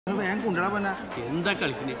എന്താ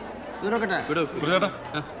കളിക്കുന്നേ?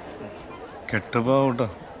 കെട്ടുപോട്ടോ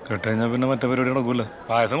കെട്ടുകഴിഞ്ഞാ പിന്നെ മറ്റേ പരിപാടി നടക്കൂല.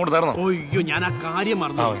 പായസം കൊടുത്തായിരുന്നോ? അയ്യോ ഞാൻ ആ കാര്യം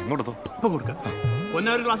മറന്നു. കൊടുത്തു. ഇപ്പൊ കൊടുക്കാം.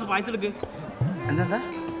 ഒരു ഗ്ലാസ് പായസം എടുക്ക്. എന്താ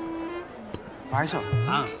പായസം?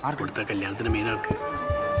 ആ കൊടുത്ത കല്യാണത്തിന് മീനൊക്കെ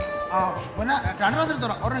 2 ഗ്ലാസ്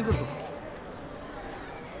എടുത്തോളാം. ഒരെണ്ണം കൊടുത്തു.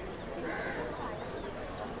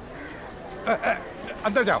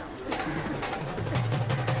 എന്താ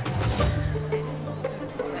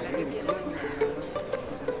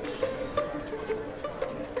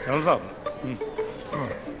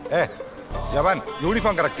ജവാൻ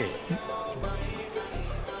യൂണിഫോം കറക്റ്റ്.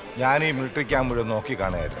 ഞാൻ ഈ മിലിറ്ററി ക്യാമ്പ് മുഴുവൻ നോക്കി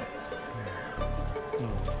കാണുമായിരുന്നു.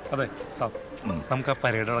 അതെ സാബ്, നമുക്ക് ആ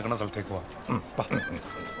പരേഡ് നടക്കുന്ന സ്ഥലത്തേക്ക് പോവാം.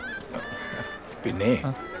 പിന്നെ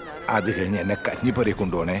അത് കഴിഞ്ഞ് എന്നെ കഞ്ഞിപ്പുരയെ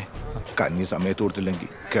കൊണ്ടുപോണേ. കഞ്ഞി സമയത്ത് കൊടുത്തില്ലെങ്കിൽ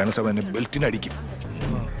കേണസഭ എന്നെ ബെൽറ്റിനടിക്കും.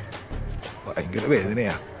 ഭയങ്കര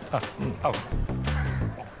വേദനയാ.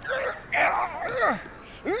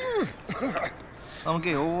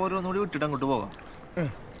 നമുക്ക് ഓരോന്നുകൂടി വിട്ടിട്ട് അങ്ങോട്ട് പോകാം.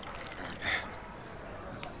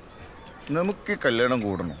 നമുക്ക് കല്യാണം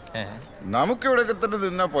കൂടണം. നമുക്ക് ഇവിടെ തന്നെ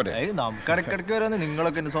നിന്നാ പോലെ. നമുക്ക് ഇടയ്ക്കിടയ്ക്ക് വരാന്ന്.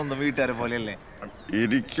 നിങ്ങളൊക്കെ എന്റെ സ്വന്തം വീട്ടുകാരെ പോലെയല്ലേ?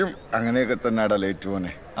 ഇരിക്കും അങ്ങനെയൊക്കെ തന്നെ ലേറ്റ്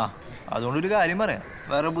പോനെ. അതുകൊണ്ടൊരു കാര്യം പറയാം,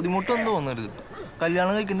 വേറെ ബുദ്ധിമുട്ടൊന്നും തോന്നരുത്.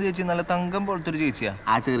 കല്യാണം കഴിക്കുന്ന ചേച്ചി നല്ല തങ്കം പോലത്തെ ഒരു ചേച്ചിയാ.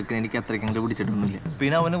 ആ ചെറുക്കൻ എനിക്ക് അത്രയ്ക്ക് അങ്ങോട്ട് പിടിച്ചിട്ടൊന്നുമില്ല.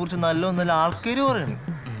 പിന്നെ അവനെ കുറിച്ച് നല്ല ഒന്നല്ല ആൾക്കാര് പറയണ്.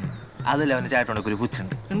 അതല്ല അവന്റെ ചേട്ടനൊക്കെ ഒരു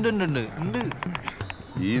പുച്ഛുണ്ട്. ഉണ്ട്.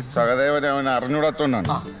 ഈ സഹദേവനെ അവൻ അറിഞ്ഞൂടാത്തോണ്ടാണ്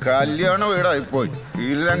കല്യാണം വീടായി പോയി.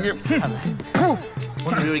 ഇല്ലെങ്കിൽ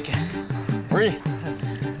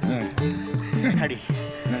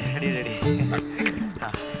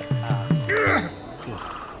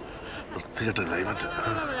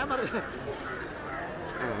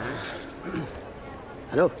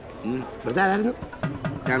ഹലോ, ഇവിടുത്തെ ആരായിരുന്നു?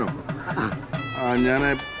 ഞാനോ? ഞാൻ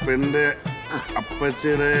പെണ്ണിന്റെ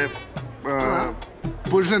അപ്പച്ചിയുടെ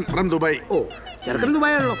പുരുഷൻ ഫ്രം ദുബായ്. ഓ, ചെറുക്കൻ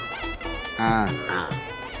ദുബായ് ആണല്ലോ.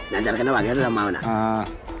 ഞാൻ ചെറുക്കൻ്റെ വകയൊരു അമ്മാവനാ.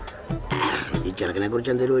 ഈ ചെറുക്കനെ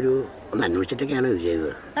കുറിച്ച് എന്തെങ്കിലും ഒന്ന് അന്വേഷിച്ചിട്ടൊക്കെയാണ് ഇത്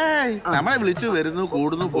ചെയ്തത്. നമ്മളെ വിളിച്ചു വരുന്നു,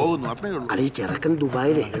 കൂടുന്നു, പോകുന്നു, അത്രേ ഉള്ളൂ. അത് ഈ ചെറുക്കൻ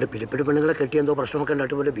ദുബായിലെ ഇവിടെ പിലിപ്പിടി പെണ്ണുങ്ങളെ കെട്ടിയെന്തോ പ്രശ്നമൊക്കെ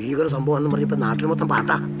ഉണ്ടായിട്ട് പോലെ ഭീകര സംഭവം എന്ന് പറഞ്ഞപ്പോ നാട്ടിൽ മൊത്തം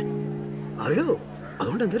പാട്ടാ. അറിയോ?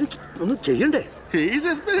 അതുകൊണ്ട് എന്തെങ്കിലും ഒന്നും ചെയ്യണ്ടേ?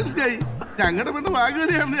 ഞങ്ങളുടെ പെണ്ണ്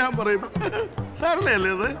ഭാഗ്യവതിയാണെന്ന് ഞാൻ പറയും. സാറല്ലേ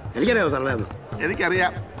അല്ലേ അത്? എനിക്കറിയാമോ സാറേ?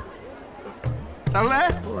 എനിക്കറിയാം.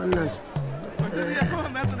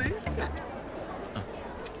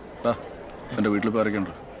 എന്റെ വീട്ടിൽ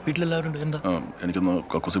പേരൊക്കെയുണ്ട്. വീട്ടിലെല്ലാവരും എന്താ? എനിക്കൊന്ന്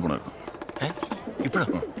കക്കൂസി പോണായിരുന്നു.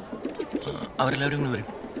 ഇപ്പഴോ? അവരെല്ലാവരും ഇങ്ങനെ വരും.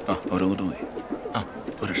 അവർ വന്നിട്ട് മതി.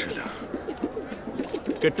 ഒരു രക്ഷയില്ല.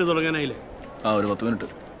 കെട്ട് തുടങ്ങാനായില്ലേ? ഒരു 10 മിനിറ്റ്.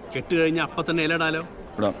 കെട്ട് കഴിഞ്ഞ അപ്പൊ തന്നെ ഇലടാലോ.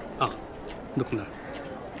 ഇടാം.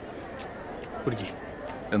 കുടിക്ക്.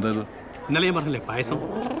 എന്താ ഇത്? ഇന്നലെ ഞാൻ പറഞ്ഞില്ലേ പായസം.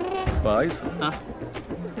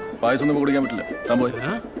 പായസം ഒന്നും കുടിക്കാൻ പറ്റില്ല. താൻ പോയി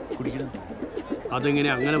കുടിക്കണം. അതെങ്ങനെ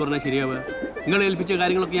അങ്ങനെ പറഞ്ഞാൽ ശരിയാവുക? നിങ്ങൾ ഏൽപ്പിച്ച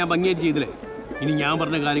കാര്യങ്ങളൊക്കെ ഞാൻ ഭംഗിയായിട്ട് ചെയ്തില്ലേ? ഇനി ഞാൻ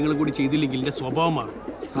പറഞ്ഞ കാര്യങ്ങൾ കൂടി ചെയ്തില്ലെങ്കിൽ എന്റെ സ്വഭാവം മാറും.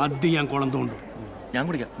 സദ്യ ഞാൻ കുളം തോണ്ടും. ഞാൻ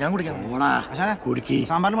കുടിക്കാം. കുടിക്കി.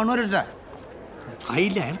 സാമ്പാറിന് മണ്ണ് വരട്ടെ?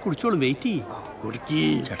 ആയില്ല, അയാൾ കുടിച്ചോളും. വെയിറ്റ് ചെയ്യ്. കുടിക്കി.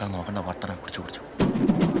 ചേട്ടാ നോക്കണ്ട, വട്ടറ കുടിച്ചു.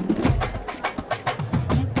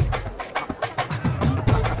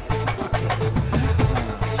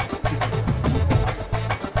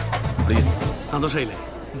 സന്തോഷമായില്ലേ?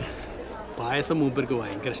 പായസം മൂപ്പർക്ക്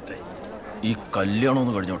ഭയങ്കര ഇഷ്ടമായി. ഈ കല്യാണം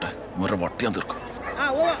ഒന്ന് കഴിഞ്ഞോട്ടെ, വേറെ വട്ടി ഞാൻ തീർക്കും.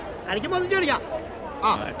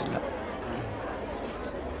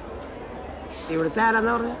 ഇവിടുത്തെ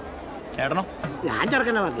ആരാന്നാ പറഞ്ഞ? ചേട്ടനോ? ഞാൻ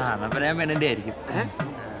ചെറുക്കനെ പറഞ്ഞു. പെണ്ണിന്റെ ആയിരിക്കും.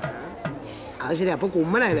 അത് ശരി. അപ്പൊ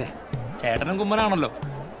കുമ്മനായല്ലേ? ചേട്ടനും കുമ്മനാണല്ലോ.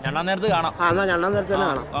 ഞണ്ണാൻ നേരത്ത് കാണാം. എന്നാ ഞണ്ണാൻ നേരത്തെ തന്നെ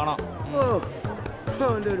കാണാം.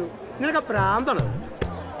 നിനക്ക് പ്രാന്താണ്.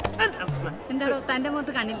 തന്റെ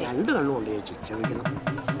മുഖത്ത് കണ്ണില്ലേ? 2 കണ്ണുകൊണ്ട് ചേച്ചി, ക്ഷമിക്കണം.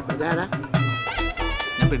 ഇവിടുത്തെ ആരാ?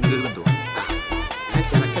 ഞാൻ പെണ്ണിന്റെ ഒരു ബന്ധു. ഞാൻ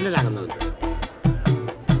ചെറുക്കൻ്റെ രാകുന്നവൻ.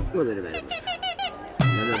 ഇതൊരു കാര്യം,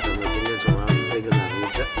 പെൺകുട്ടിൻ്റെ സ്വഭാവത്തേക്കൊന്ന്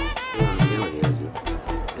അറിഞ്ഞിട്ട് നടത്തിയാൽ മതിയായിരുന്നു.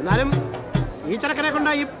 എന്നാലും ഈ ചെറുക്കനെ കൊണ്ട്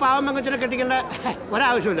ഈ പാവം പെങ്കൊച്ചിനെ കെട്ടിക്കേണ്ട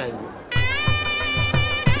ഒരാവശ്യമില്ലായിരുന്നു.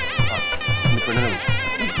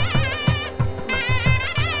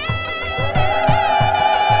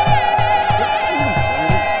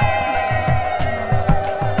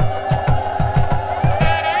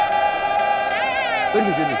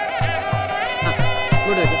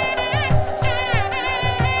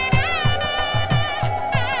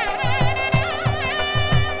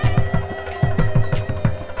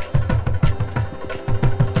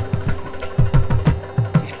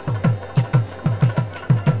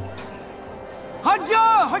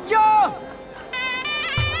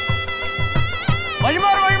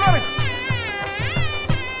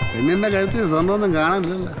 പെണ്ണിന്റെ കഴുത്തിൽ സ്വർണ്ണമൊന്നും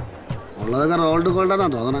കാണാനില്ലല്ലോ. ഉള്ളതൊക്കെ റോൾഡ് ഗോൾഡാന്നാ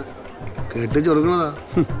തോന്നണേ. കെട്ടിച്ചു കൊടുക്കണതാ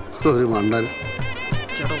ഒരു മണ്ടൻ.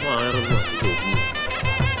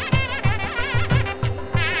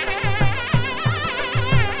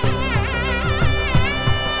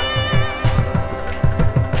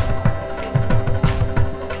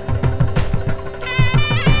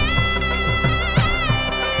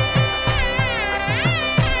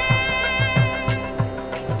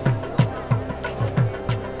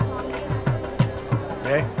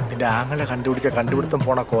 നിന്റെ ആങ്ങളെ കണ്ടുപിടുത്തം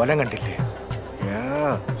പോണ കോലം കണ്ടില്ലേ?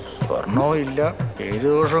 സ്വർണവും ഇല്ല, 7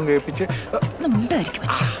 വർഷം കേൾപ്പിച്ച്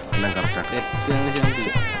എല്ലാം കറക്റ്റാ.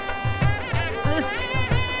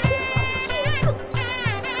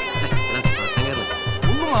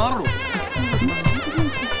 ഒന്ന് മാറണോ?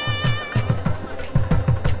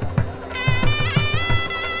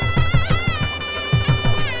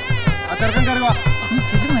 ആ ചെറുക്കൻ കയറി വാ.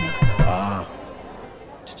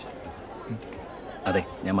 അതെ,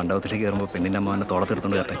 ഞാൻ മണ്ഡപത്തിലേക്ക് കയറുമ്പോൾ പെണ്ണിന്റെ അമ്മ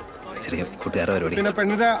തോളത്തെടുത്തോണ്ട് കയറട്ടെ. ചെറിയ കൂട്ടുകാരെ പരിപാടി. പിന്നെ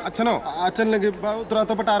പെണ്ണിന്റെ അച്ഛനോ അച്ഛനില്ലെങ്കിൽ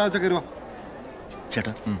ഉത്തരവാദിത്തപ്പെട്ട ആരാച്ച കയറുവാ.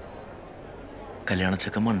 ചേട്ടാ,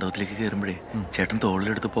 കല്യാണച്ചക്കൻ മണ്ഡപത്തിലേക്ക് കയറുമ്പോഴേ ചേട്ടൻ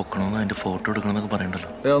തോളിലെടുത്ത് പൊക്കണമെന്ന് അതിന്റെ ഫോട്ടോ എടുക്കണമെന്നൊക്കെ പറയണ്ടല്ലോ.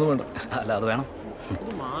 ഒന്നും വേണ്ട. അല്ല, അത് വേണം.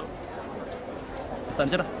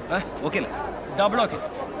 ചേട്ടാ ഓക്കെ അല്ലേ? Double okay.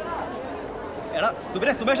 എടാ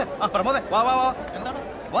സുമേഷ്, പ്രമോദേ, വാ വാ വാ. എന്താണ്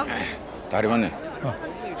വാ താരുമോനെ,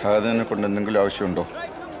 സഹോദരനെ കൊണ്ട് എന്തെങ്കിലും ആവശ്യമുണ്ടോ?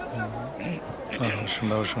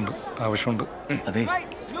 ആവശ്യമുണ്ട്. അതെ,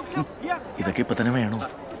 ഇതൊക്കെ ഇപ്പൊ തന്നെ വേണോ?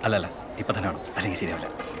 അല്ല, ഇപ്പൊ തന്നെ വേണം, അല്ലെങ്കിൽ ശരിയാവില്ല.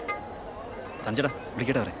 സഞ്ജടാ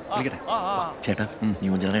വിളിക്കട്ടെ, വിളിക്കട്ടെ. ചേട്ടാ,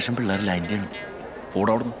 ന്യൂ ജനറേഷൻ പിള്ളേർ ലൈൻ്റെയാണ്.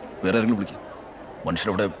 പോടാവിടുന്നു, വേറെ ആരെങ്കിലും വിളിക്കാം.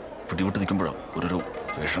 മനുഷ്യരവിടെ പിടിവിട്ട് നിൽക്കുമ്പോഴോ ഓരോരോ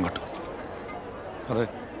വേഷം കെട്ടും. അതെ,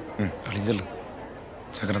 അളിഞ്ചല്ല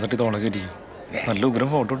ചക്കനെ തട്ടി തോളക്കേറ്റിരിക്കും. നല്ല ഉഗ്രം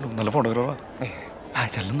ഫോട്ടോ ഉണ്ട്, നല്ല ഫോട്ടോഗ്രാഫാ.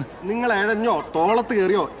 ചെല്ലുന്നു. നിങ്ങൾ എഴഞ്ഞോ തോളത്ത്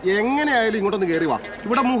കയറിയോ എങ്ങനെയായാലും ഇങ്ങോട്ടൊന്ന് കയറി വാ.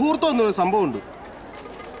 ഇവിടെ മുഹൂർത്തം എന്നൊരു സംഭവം ഉണ്ട്.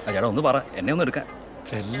 ചേട്ടാ ഒന്ന് പറ, എന്നെ ഒന്ന് എടുക്കാൻ.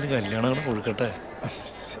 ചെല്ല്, കല്യാണം കൊടുക്കട്ടെ.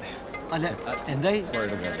 അല്ല എന്തായി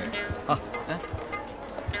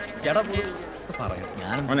ചേട്ടാ പറയാം.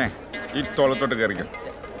 ഞാൻ മോനെ, ഈ തോളത്തോട്ട് കയറിക്കോ.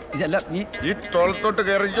 ഇതല്ല, ഈ തോളത്തോട്ട്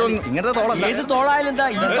കയറിക്കോ. ഇങ്ങനത്തെ തോളല്ല. ഏത് തോളായാലും എന്താ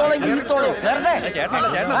ഈ തോളെങ്കിൽ ഈ തോളോ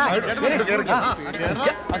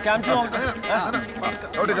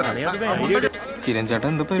കിരൺ ചേട്ടാ,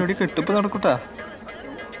 എന്താ പരിപാടി? കെട്ടിപ്പ് നടക്കൂട്ടാ.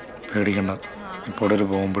 പേടിക്കണ്ട, ഇപ്പോൾ ഒരു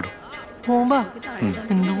ബോംബിടും. ബോംബാ?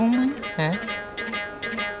 എന്ത് ബോംബ്?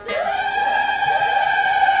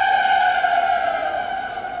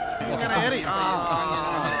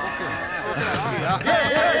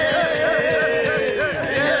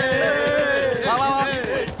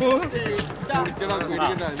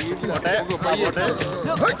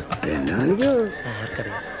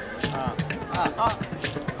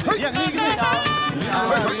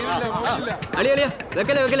 അളിയ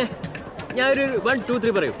വെക്കലേ ഞാനൊരു 1 2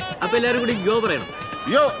 3 പറയും. അപ്പൊ എല്ലാരും കൂടി യോ പറയണം.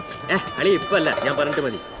 അളിയ ഇപ്പൊ അല്ല, ഞാൻ പറഞ്ഞിട്ട്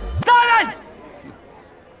മതി.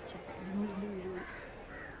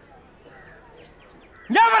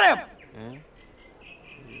 ഞാൻ പറയാം.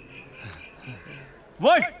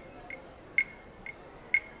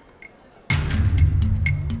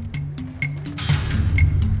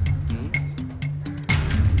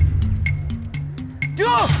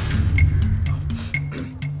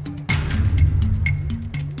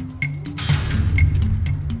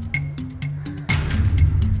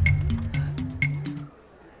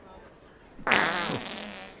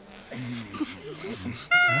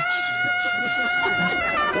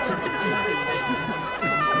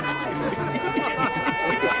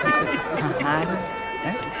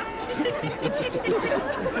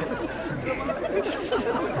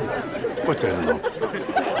 ചേരുന്നു.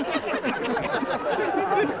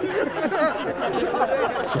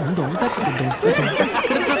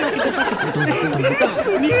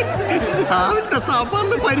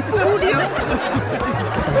 സാമ്പാറിന് പരിപ്പ് കൂടിയ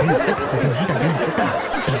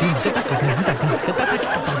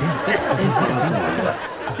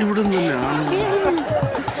ഇവിടെ നിന്നാണ്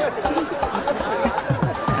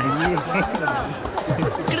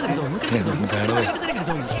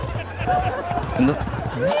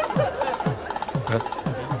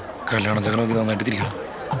കല്യാണ ചക്കനൊക്കെ നന്നായിട്ട് തിരിക്കണം.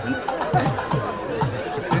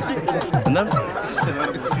 എന്താണ്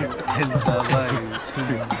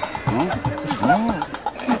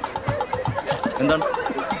എന്താണ്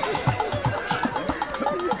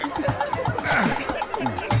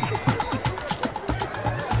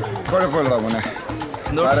കുഴപ്പമില്ലടാ മോനെ.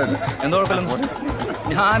 എന്തോ കുഴപ്പമില്ല.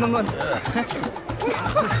 ഞാനൊന്നും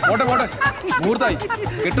പോട്ടെ പോട്ടെ, മുഹൂർത്തായി,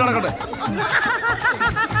 കെട്ട് നടക്കട്ടെ.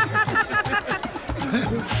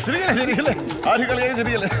 ശരിയല്ലേ? ആര് കളിയാക്കി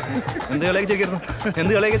ശരിയല്ലേ? എന്ത് കളിയൊക്കെ ചെയ്യുന്നു?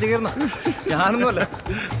 എന്ത് കളിയൊക്കെ ചെയ്യുന്ന? ഞാനൊന്നുമല്ല.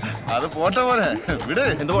 അത് പോട്ടെ പോലെ വിട്.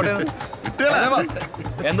 എന്ത് പോട്ടേന്ന്?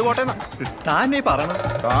 എന്ത് പോട്ടേന്നാ താനേ പറയണം?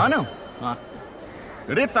 താനോ?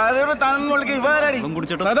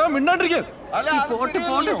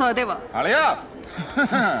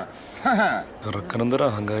 ഇറക്കനെന്തൊരു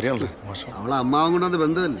അഹങ്കാരിയാണല്ലേ അവളെ അമ്മാവൻ കൊണ്ടത്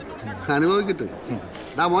ബന്ധമല്ലേ അനുഭവിക്കട്ടെ.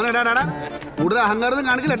 മോനെ കൂടുതൽ അഹങ്കാരം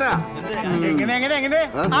കാണിക്കില്ലട്ടാ.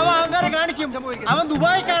 അവൻ അഹങ്കാരം കാണിക്കും. അവൻ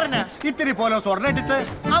ദുബായിക്കാരനാ. ഇത്തിരി പോലെ സ്വർണ്ണം ഇട്ടിട്ട്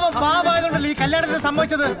അവൻ പാവായതുകൊണ്ടല്ലേ ഈ കല്യാണത്തിന്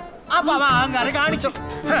സംഭവിച്ചത്. അപ്പൊ അവൻ അഹങ്കാരം കാണിച്ചു.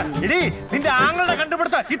 ഇടി നിന്റെ ആങ്ങളുടെ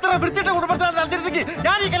കണ്ടുപിടുത്ത ഇത്ര വൃത്തിട്ട കുടുംബത്തിലാണ് നടത്തിയിരുന്നെങ്കിൽ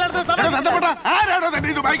ഞാൻ ഈ കല്യാണത്തിന്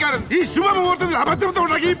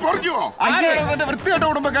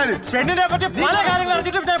പെണ്ണിനെ പറ്റി പല കാര്യങ്ങൾ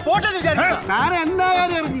അറിഞ്ഞിട്ട് പോട്ടെന്ന് വിചാരിച്ചു.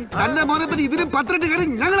 തന്റെ മോനെ പറ്റി ഇതിന് 18 കാര്യം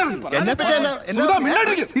ഞങ്ങൾ എന്നെ പറ്റി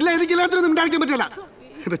ഇല്ല. എനിക്ക് എല്ലാത്തിനും ഉണ്ടാക്കാൻ പറ്റില്ല.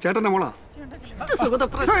 എന്റെ ചേട്ടന്റെ മോളാ.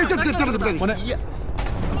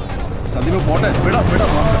 സന്ദീപ് പോട്ടെ. വിടാം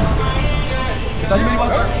വിടാം.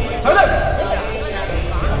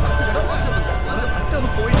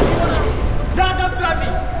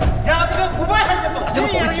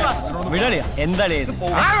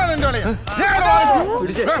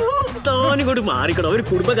 എന്താണിങ്ങോട്ട് മാറിക്കണോ? ഒരു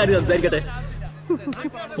കുടുംബക്കാരി സംസാരിക്കട്ടെ.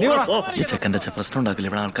 ചെക്കൻ്റെ പ്രശ്നം ഉണ്ടാക്കില്ല.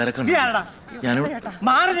 ഇവിടെ ആൾക്കാരൊക്കെ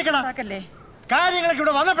മാറി നിൽക്കണ കാര്യങ്ങളൊക്കെ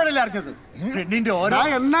ഇവിടെ വന്നപ്പോഴല്ലേ അറിഞ്ഞത്. പെണ്ണിന്റെ ഓരോ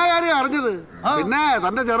എന്നാ കാര്യം അറിഞ്ഞത്? പിന്നെ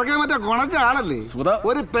തന്റെ ചെറുക്കാൻ മറ്റേ കൊണച്ച ആളല്ലേ.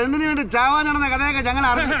 ഒരു പെണ്ണിന് വേണ്ടി ചാവാൻ നടന്ന കഥയൊക്കെ ഞങ്ങൾ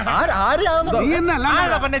അറിഞ്ഞു.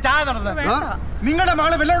 നിങ്ങളുടെ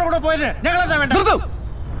മകളെ വെല്ലോടെ കൂടെ പോയത് ഞങ്ങളെന്താ വേണ്ട?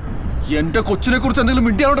 എന്റെ കൊച്ചിനെ കുറിച്ച് എന്തെങ്കിലും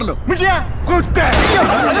മിണ്ടിയാണല്ലോ.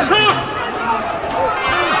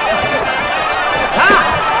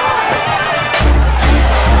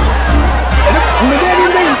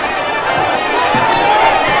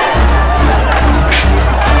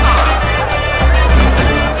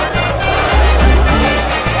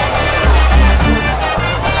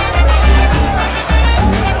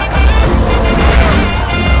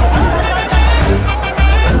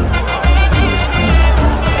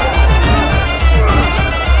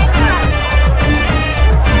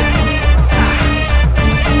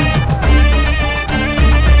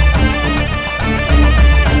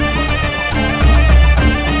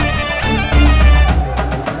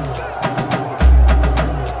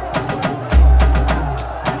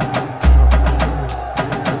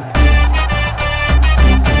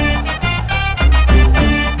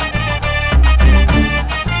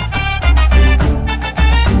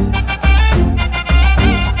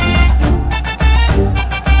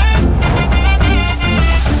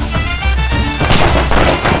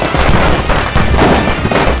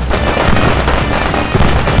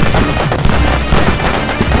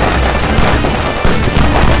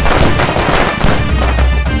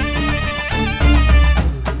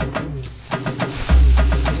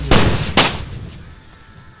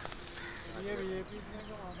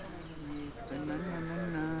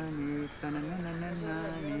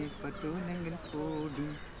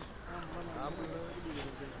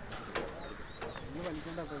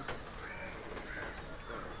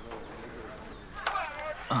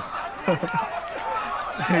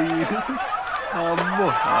 അമ്മോ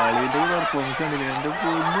ആളിന്റെ പെർഫോമൻസ് ആണ്. എന്റെ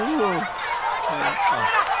പൊന്നോ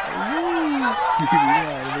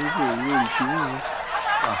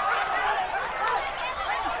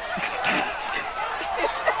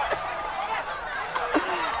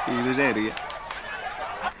ഇത് അറിയാം.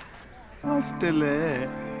 ഫസ്റ്റല്ലേ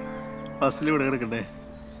ഫസ്റ്റിൽ ഇവിടെ കിടക്കണ്ടേ?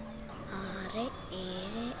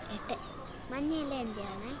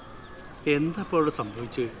 എന്താ ഇവിടെ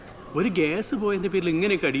സംഭവിച്ചത്? ഒരു ഗ്യാസ് പോയതിന്റെ പേരിൽ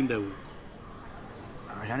ഇങ്ങനെയൊക്കെ അടി ഉണ്ടാവും.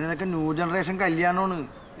 ഇതൊക്കെ ന്യൂ ജനറേഷൻ കല്യാണമാണ്.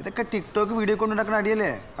 ഇതൊക്കെ ടിക്ടോക്ക് വീഡിയോ കൊണ്ടുണ്ടാക്കുന്ന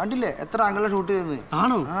അടിയല്ലേ? കണ്ടില്ലേ എത്ര ആംഗിള ഷൂട്ട് ചെയ്തെന്ന്?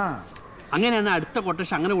 ആണോ? അങ്ങനെയാണ് അടുത്ത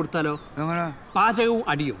കൊട്ടേഷൻ അങ്ങനെ കൊടുത്താലോ? പാചകവും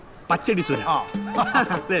അടിയും പച്ചടി സുര.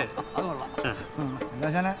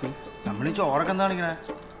 നമ്മൾ ഈ ചോറൊക്കെ എന്താണ് ഇങ്ങനെ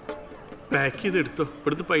പാക്ക് ചെയ്ത് എടുത്തോ.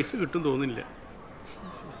 ഇവിടുത്തെ പൈസ കിട്ടും തോന്നില്ല.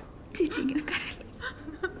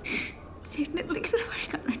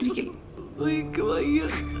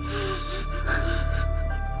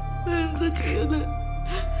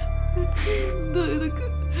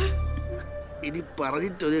 ഇനി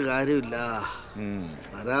പറഞ്ഞിട്ടൊരു കാര്യമില്ല.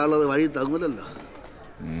 വരാനുള്ളത് വഴി തങ്ങൂലല്ലോ.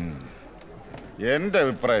 എൻ്റെ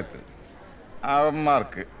അഭിപ്രായത്തിൽ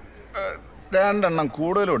അവന്മാർക്ക് 2 എണ്ണം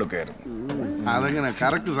കൂടുതൽ കൊടുക്കായിരുന്നു. അതെങ്ങനെ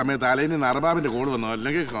കറക്റ്റ് സമയത്ത് അലയിന് നറബാബിന്റെ കോള് വന്നോ?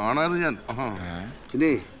 അല്ലെങ്കിൽ കാണാതെ ഞാൻ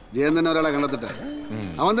ഇനി ജയൻ തന്നെ ഒരാളെ കണ്ടെത്തിട്ടെ.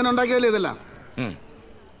 അവൻ തന്നെ ഉണ്ടാക്കിയല്ലേ ഇതെല്ലാം.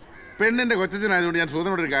 പെണ്ണിന്റെ കൊച്ചനായതുകൊണ്ട് ഞാൻ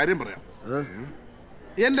സുധനോട് ഒരു കാര്യം പറയാം.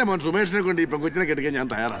 എന്റെ മോൻ സുമേഷിനെ കൊണ്ട് ഇപ്പം കൊച്ചിനെ കെട്ടിക്കാൻ ഞാൻ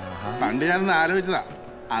തയ്യാറാണ്. പണ്ട് ഞാനൊന്ന് ആലോചിച്ചതാ.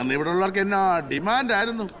 അന്ന് ഇവിടെ ഉള്ളവർക്ക് എന്നാ ഡിമാൻഡ്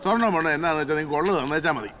ആയിരുന്നു. സ്വർണ്ണം വേണം എന്നാന്ന് വെച്ചാൽ നിങ്ങൾക്ക് ഉള്ളത്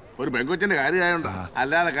തന്നേച്ചാൽ മതി. ഒരു പെൺകൊച്ചിന്റെ കാര്യമായോണ്ടാ.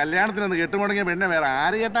 അല്ലാതെ കല്യാണത്തിനൊന്ന് കെട്ടുമുടങ്ങിയ പെണ്ണെ വേറെ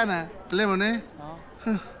ആര് കേട്ടാനാ? അല്ലേ മോനെ?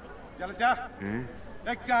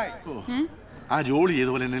 ആ ജോലി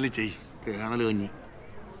ചെയ്തപോലെ എന്നെ ചെയ്. കേണല് കഞ്ഞി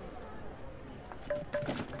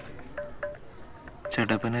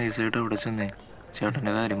ചേട്ടാ ഇപ്പൊ നൈസായിട്ട് ഇവിടെ ചെന്നേ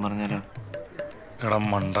ചേട്ടൻ്റെ കാര്യം പറഞ്ഞാലോ? എടാ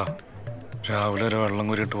മണ്ട, രാവിലെ ഒരു വെള്ളം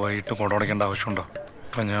കുരിയിട്ട് വൈകിട്ട് കുടമടയ്ക്കേണ്ട ആവശ്യമുണ്ടോ?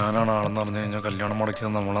 ഇപ്പം ഞാനാണ് ആളെന്ന് പറഞ്ഞു കഴിഞ്ഞാൽ കല്യാണം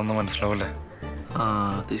മുടക്കിയത് നമ്മളന്ന് മനസ്സിലാവില്ലേ? ആ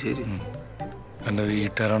അത് ശരി. എൻ്റെ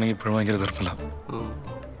വീട്ടുകാരാണെങ്കിൽ ഇപ്പോഴും ഭയങ്കര എതിർപ്പില്ല.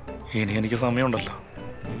 ഇനി എനിക്ക് സമയമുണ്ടല്ലോ.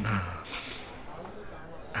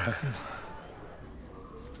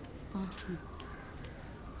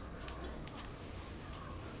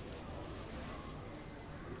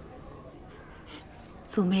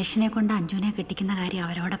 സുമേഷിനെ കൊണ്ട് അഞ്ജുവിനെ കെട്ടിക്കുന്ന കാര്യം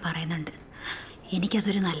അവരോടെ പറയുന്നുണ്ട്.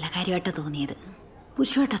 എനിക്കതൊരു നല്ല കാര്യമായിട്ട് തോന്നിയത്.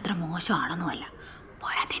 പുരുഷമായിട്ട് അത്ര മോശമാണെന്നുമല്ല,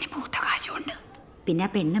 പോരാത്തതിന് പൂത്ത കാശുണ്ട്. പിന്നെ ആ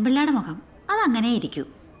പെണ്ണുപിള്ളയുടെ മുഖം അതങ്ങനെ ഇരിക്കൂ.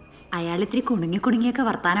 അയാളിത്തിരി കുണുങ്ങിയൊക്കെ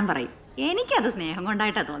വർത്താനം പറയും. എനിക്കത് സ്നേഹം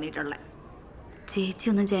കൊണ്ടായിട്ടാണ് തോന്നിയിട്ടുള്ളത്. ചേച്ചി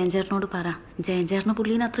ഒന്ന് ജയൻചേട്ടനോട് പറ. ജയൻചേട്ടന്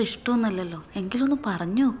പുള്ളീനെ അത്ര ഇഷ്ടമൊന്നുമല്ലല്ലോ, എങ്കിലും ഒന്ന്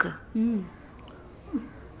പറഞ്ഞു നോക്ക്.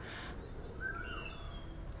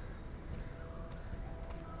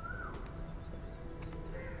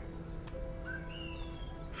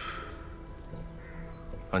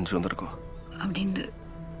 അഞ്ചു വന്നിരിക്കോ? അവിടെ ഉണ്ട്.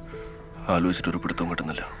 ആലോചിച്ചിട്ട് ഒരു പിടുത്തം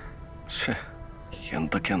കിട്ടുന്നില്ല.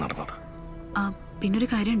 എന്തൊക്കെയാ നടന്നത്? പിന്നൊരു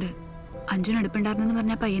കാര്യമുണ്ട്. അഞ്ജുന് അടുപ്പുണ്ടായിരുന്നെന്ന്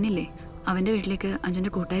പറഞ്ഞ പയ്യനില്ലേ, അവന്റെ വീട്ടിലേക്ക്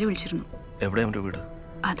അഞ്ജുന്റെ കൂട്ടുകാർ വിളിച്ചിരുന്നു. എവിടെ അവന്റെ വീട്?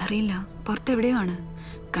 അതറിയില്ല, പുറത്തെവിടെയോ ആണ്.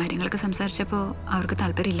 കാര്യങ്ങളൊക്കെ സംസാരിച്ചപ്പോൾ അവർക്ക്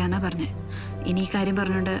താല്പര്യമില്ലാന്നാ പറഞ്ഞ്. ഇനി ഈ കാര്യം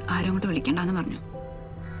പറഞ്ഞുകൊണ്ട് ആരും അങ്ങോട്ട് വിളിക്കണ്ടെന്ന് പറഞ്ഞു.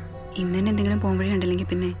 ഇന്ന് തന്നെ എന്തെങ്കിലും പോകുമ്പോഴേ ഉണ്ടല്ലെങ്കിൽ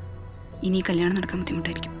പിന്നെ ഇനി കല്യാണം നടക്കാൻ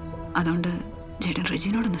ബുദ്ധിമുട്ടായിരിക്കും. അതുകൊണ്ട് ചേട്ടൻ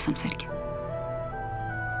റെജിനോടൊന്ന് സംസാരിക്കാം.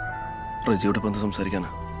 റെജിയോടൊപ്പം എന്ത് സംസാരിക്കാനാ?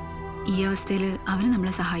 ഈ അവസ്ഥയിൽ അവന്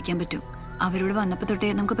നമ്മളെ സഹായിക്കാൻ പറ്റും. അവരോട് വന്നപ്പോൾ തൊട്ടേ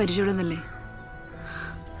നമുക്ക് പരിചയമുള്ളതല്ലേ.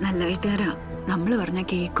 നല്ല വീട്ടുകാരാ, നമ്മൾ പറഞ്ഞാൽ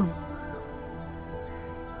കേൾക്കും.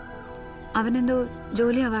 അവനെന്തോ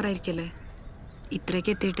ജോലി ആവാറായിരിക്കല്ലേ.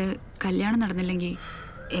 ഇത്രയ്ക്ക് എത്തിയിട്ട് കല്യാണം നടന്നില്ലെങ്കിൽ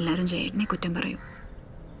എല്ലാവരും ചേട്ടനെ കുറ്റം പറയും.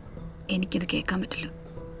 എനിക്കത് കേൾക്കാൻ പറ്റില്ല.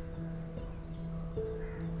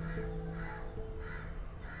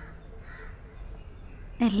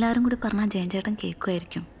 എല്ലാവരും കൂടി പറഞ്ഞാൽ ജയൻചേട്ടൻ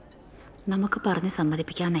കേൾക്കുമായിരിക്കും. നമുക്ക് പറഞ്ഞ്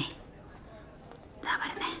സമ്മതിപ്പിക്കാന്നേ.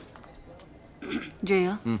 ജയ,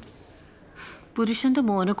 പുരുഷന്റെ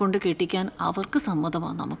മോനെ കൊണ്ട് കെട്ടിക്കാൻ അവർക്ക്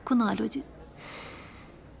സമ്മതമാണ്. നമുക്കൊന്ന് ആലോചിച്ച്.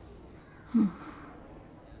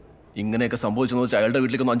 ഇങ്ങനെയൊക്കെ സംഭവിച്ചെന്ന് വെച്ചാൽ അയാളുടെ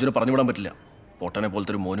വീട്ടിലേക്കൊന്നും അഞ്ചുനെ പറഞ്ഞു വിടാൻ പറ്റില്ല. പൊട്ടനെ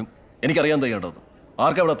പോലത്തെ ഒരു മോനും എനിക്കറിയാൻ തയ്യേണ്ടത്.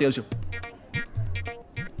 ആർക്കാ അവിടെ അത്യാവശ്യം?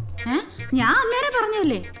 ഞാൻ അന്നേരം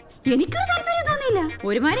പറഞ്ഞല്ലേ, എനിക്കൊരു താല്പര്യം തോന്നിയില്ല.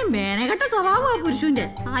 ഒരുമാതിരി മേനകെട്ട സ്വഭാവമാ പുരുഷന്റെ.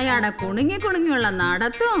 അയാളുടെ കുണുങ്ങിയുള്ള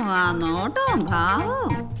നടത്തവും ആ നോട്ടവും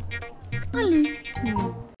ഭാവവും അല്ലേ.